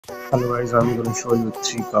Hello guys, I'm going to show you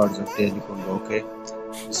 3 cards of Dailycombo. Okay,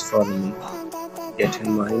 just follow me. Get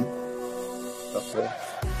in mine. Okay,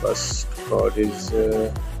 first card is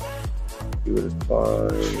you will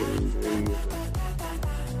find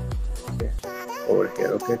okay over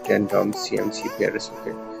here. Okay, 10 times CMC pairs.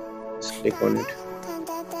 Okay, just click on it.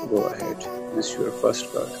 Go ahead. This is your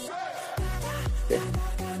first card. Okay,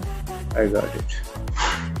 I got it.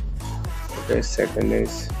 Okay, second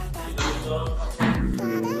is.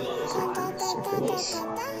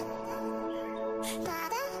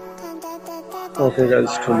 Okay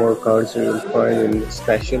guys, 2 more cards you will find in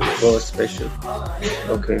special. Go special.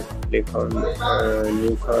 Okay, click on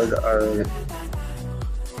new card or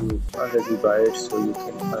you already buy it, so you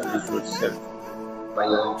can find it yourself by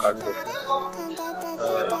your own card. Okay,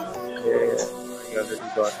 I already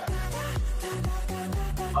got it.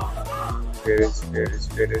 There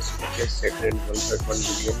is okay, second 131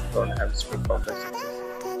 billion don't have split complex.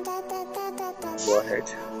 Go ahead.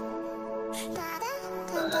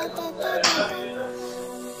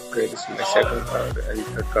 Okay, this is my second card, and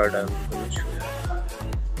third card I'm going to show you.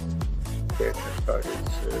 Okay, third card is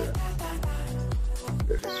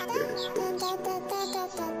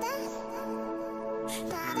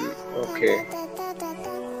okay.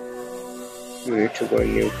 You need to go in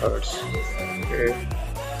new cards. Okay.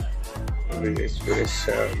 This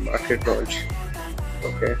market launch.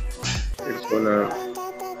 Okay, it's gonna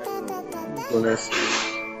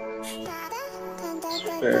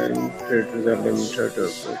spend traders are limited.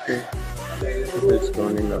 Okay, it's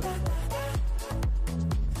going up.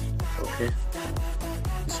 Okay,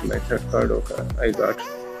 this is my third card. Okay, I got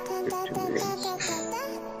 50 millions.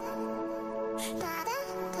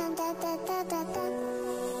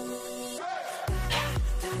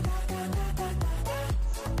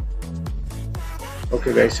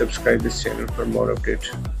 Okay guys, subscribe this channel for more updates.